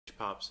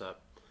pops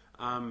up.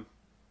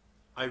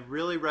 I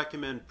really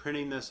recommend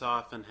printing this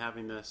off and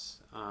having this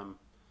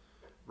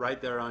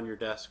right there on your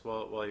desk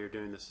while you're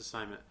doing this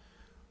assignment.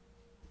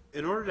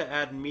 In order to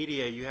add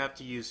media, you have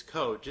to use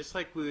code. Just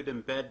like we would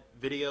embed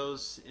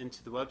videos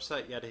into the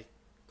website, you had to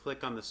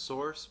click on the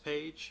source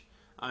page.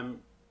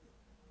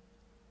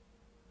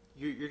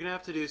 You're going to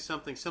have to do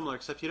something similar,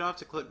 except you don't have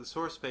to click the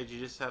source page, you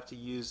just have to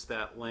use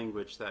that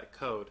language, that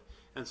code.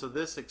 And so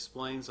this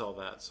explains all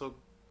that. So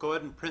go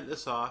ahead and print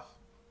this off,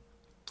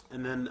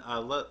 and then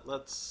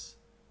let's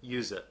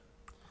use it.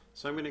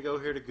 So I'm going to go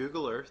here to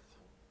Google Earth.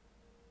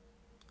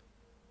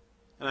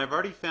 And I've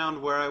already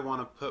found where I want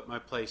to put my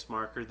place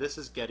marker. This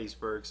is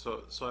Gettysburg,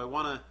 so I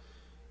want to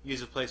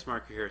use a place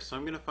marker here. So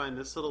I'm going to find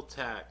this little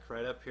tack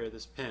right up here,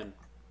 this pin.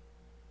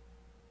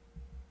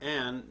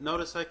 And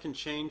notice I can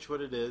change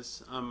what it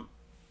is.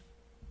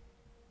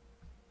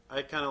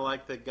 I kind of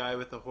like the guy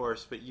with the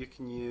horse, but you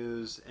can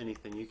use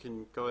anything. You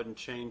can go ahead and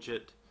change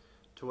it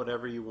to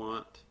whatever you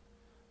want.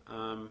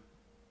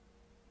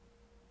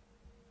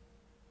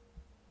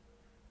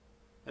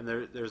 And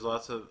there's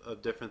lots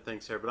of different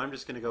things here, but I'm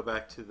just going to go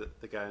back to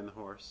the guy and the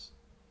horse.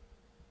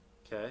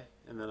 Okay,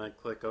 and then I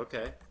click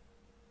OK.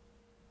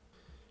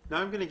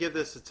 Now I'm going to give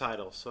this a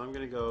title, so I'm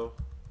going to go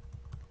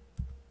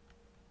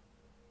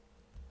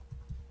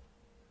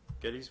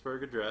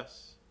Gettysburg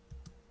Address.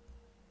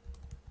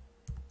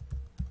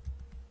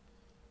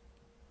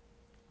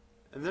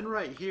 And then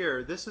right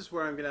here, this is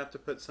where I'm going to have to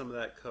put some of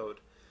that code.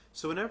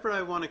 So whenever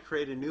I want to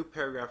create a new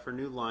paragraph or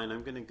new line,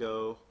 I'm going to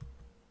go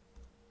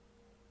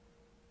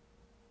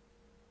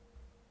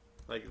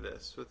like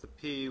this, with the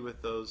P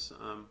with those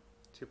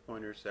 2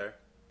 pointers there.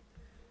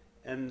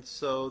 And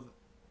so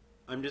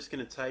I'm just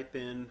going to type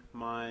in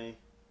my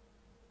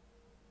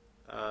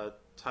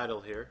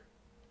title here,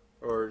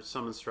 or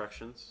some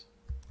instructions.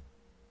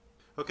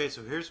 Okay,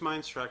 so here's my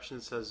instruction.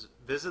 It says,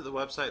 visit the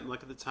website and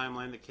look at the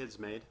timeline that kids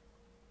made.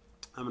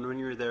 And when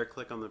you're there,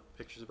 click on the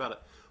pictures about it.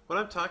 What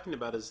I'm talking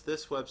about is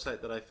this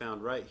website that I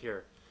found right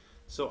here.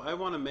 So I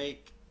want to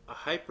make a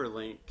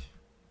hyperlink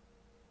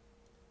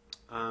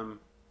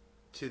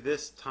to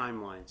this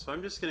timeline. So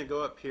I'm just going to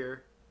go up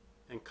here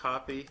and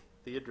copy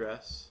the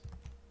address.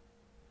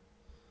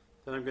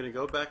 Then I'm going to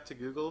go back to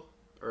Google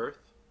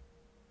Earth.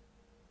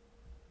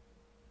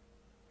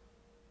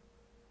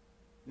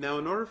 Now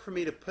in order for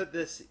me to put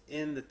this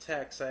in the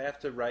text, I have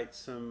to write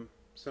some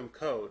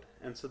code.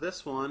 And so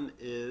this one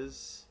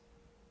is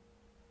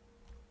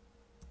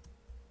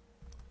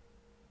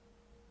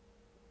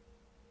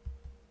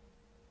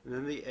and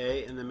then the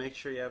A, and then make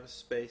sure you have a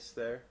space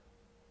there.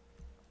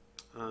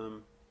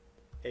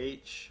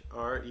 H,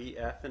 R, E,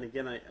 F, and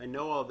again I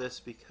know all this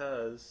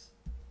because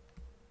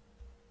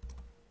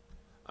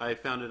I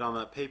found it on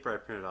that paper I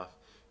printed off.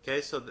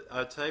 Okay, so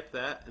I'll type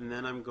that, and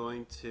then I'm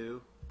going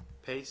to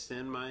paste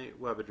in my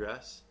web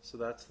address, so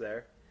that's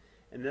there.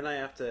 And then I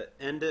have to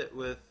end it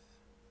with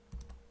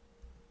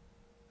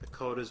the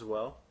code as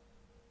well.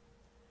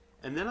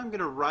 And then I'm going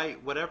to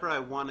write whatever I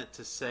want it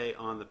to say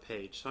on the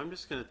page. So I'm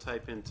just going to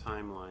type in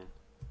timeline,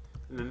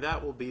 and then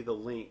that will be the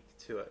link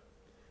to it.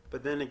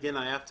 But then again,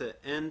 I have to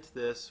end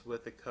this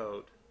with the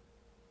code.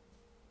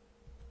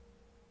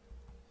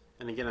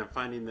 And again, I'm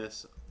finding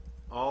this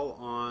all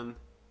on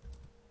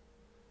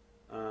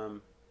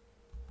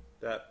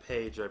that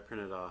page I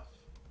printed off.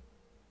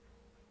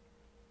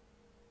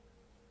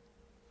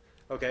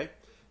 Okay,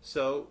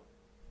 so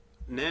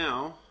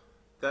now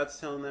that's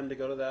telling them to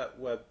go to that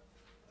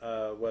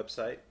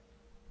website.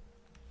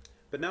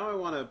 But now I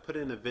want to put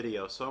in a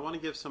video, so I want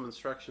to give some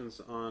instructions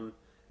on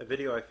a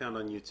video I found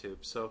on YouTube.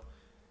 So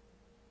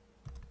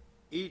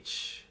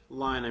each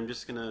line I'm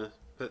just going to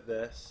put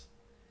this,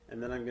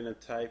 and then I'm going to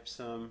type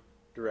some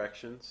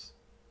directions.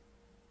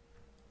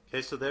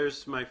 Okay, so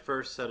there's my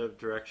first set of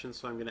directions,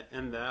 so I'm going to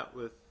end that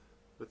with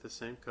the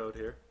same code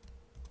here.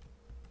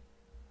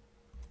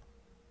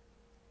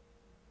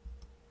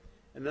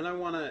 And then I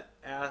want to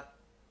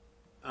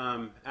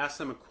ask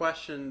them a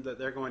question that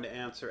they're going to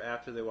answer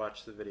after they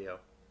watch the video.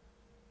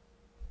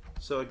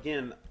 So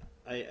again,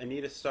 I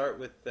need to start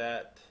with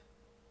that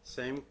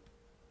same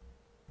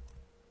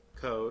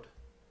code.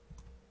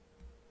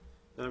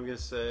 Then I'm going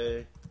to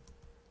say,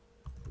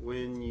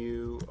 when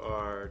you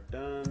are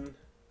done,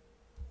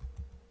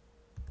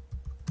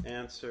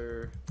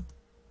 answer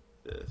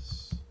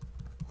this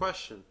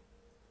question.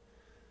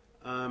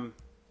 Now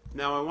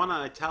I want to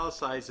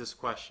italicize this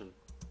question.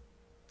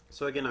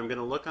 So again, I'm going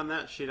to look on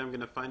that sheet. I'm going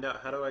to find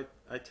out how do I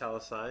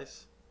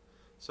italicize.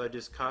 So I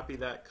just copy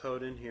that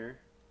code in here.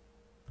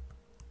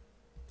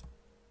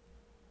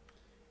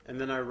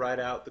 And then I write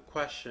out the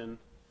question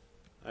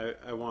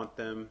I want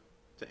them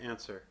to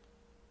answer.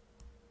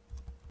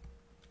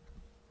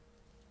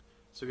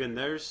 So again,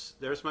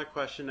 there's my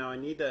question. Now I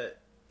need to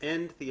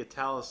end the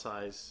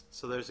italicize,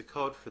 so there's a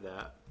code for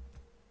that.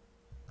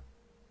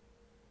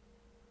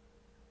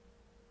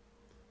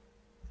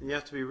 And you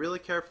have to be really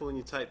careful when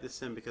you type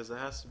this in, because it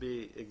has to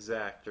be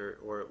exact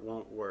or it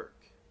won't work.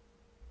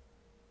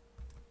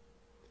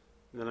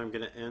 And then I'm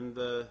going to end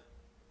the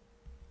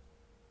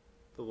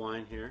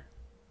line here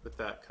with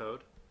that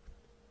code.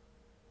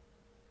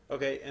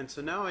 Okay, and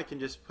so now I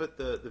can just put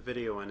the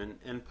video in,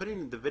 and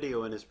putting the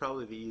video in is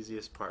probably the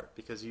easiest part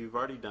because you've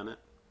already done it.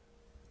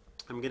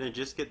 I'm going to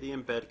just get the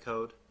embed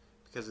code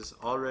because it's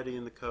already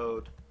in the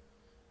code.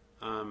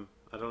 I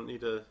don't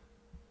need to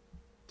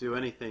do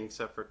anything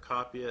except for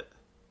copy it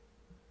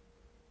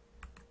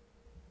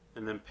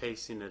and then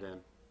pasting it in.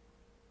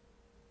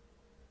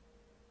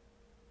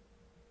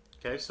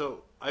 Okay,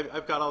 so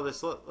I've got all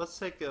this. Let's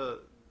take a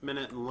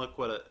minute and look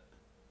what it,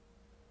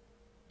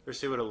 or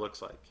see what it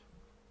looks like.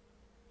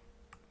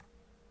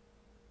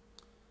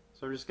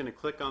 So I'm just going to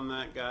click on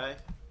that guy,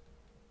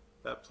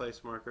 that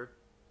place marker.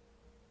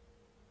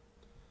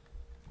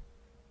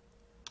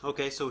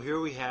 Okay, so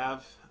here we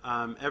have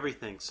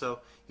everything. So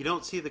you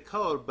don't see the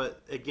code,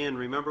 but again,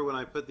 remember when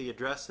I put the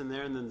address in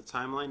there and then the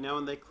timeline? Now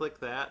when they click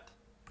that,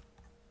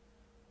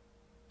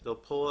 it'll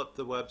pull up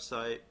the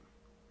website.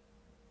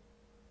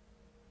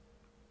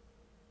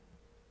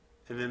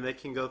 And then they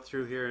can go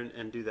through here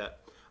and do that.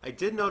 I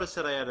did notice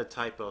that I had a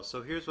typo,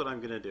 so here's what I'm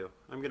going to do.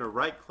 I'm going to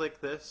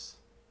right-click this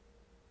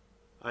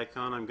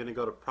icon. I'm going to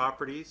go to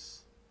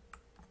Properties.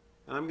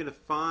 And I'm going to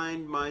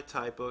find my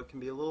typo. It can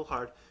be a little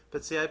hard.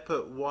 But see, I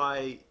put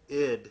why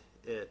id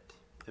it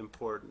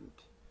important.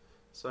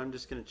 So I'm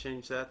just going to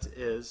change that to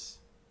is.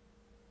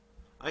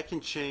 I can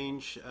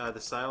change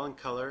the style and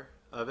color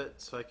of it.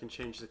 So I can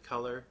change the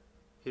color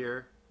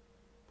here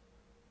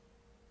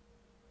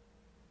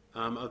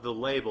of the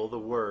label, the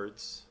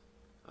words.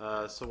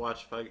 So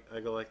watch if I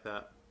go like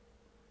that.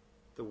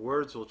 The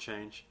words will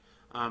change.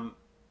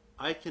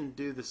 I can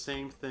do the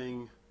same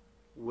thing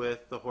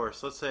with the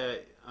horse. Let's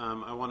say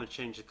I want to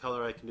change the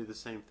color. I can do the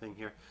same thing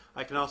here.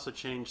 I can also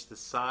change the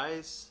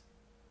size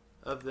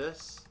of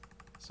this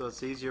so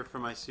it's easier for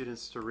my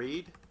students to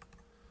read.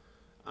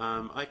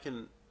 I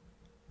can,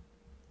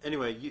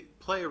 anyway, you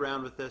play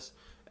around with this.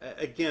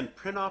 Again,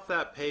 print off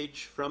that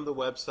page from the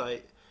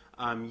website.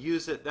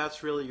 Use it.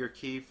 That's really your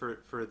key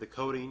for the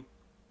coding.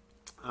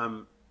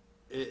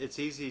 It's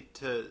easy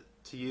to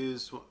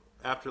use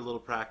after a little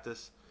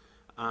practice.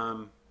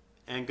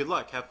 And good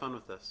luck. Have fun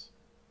with this.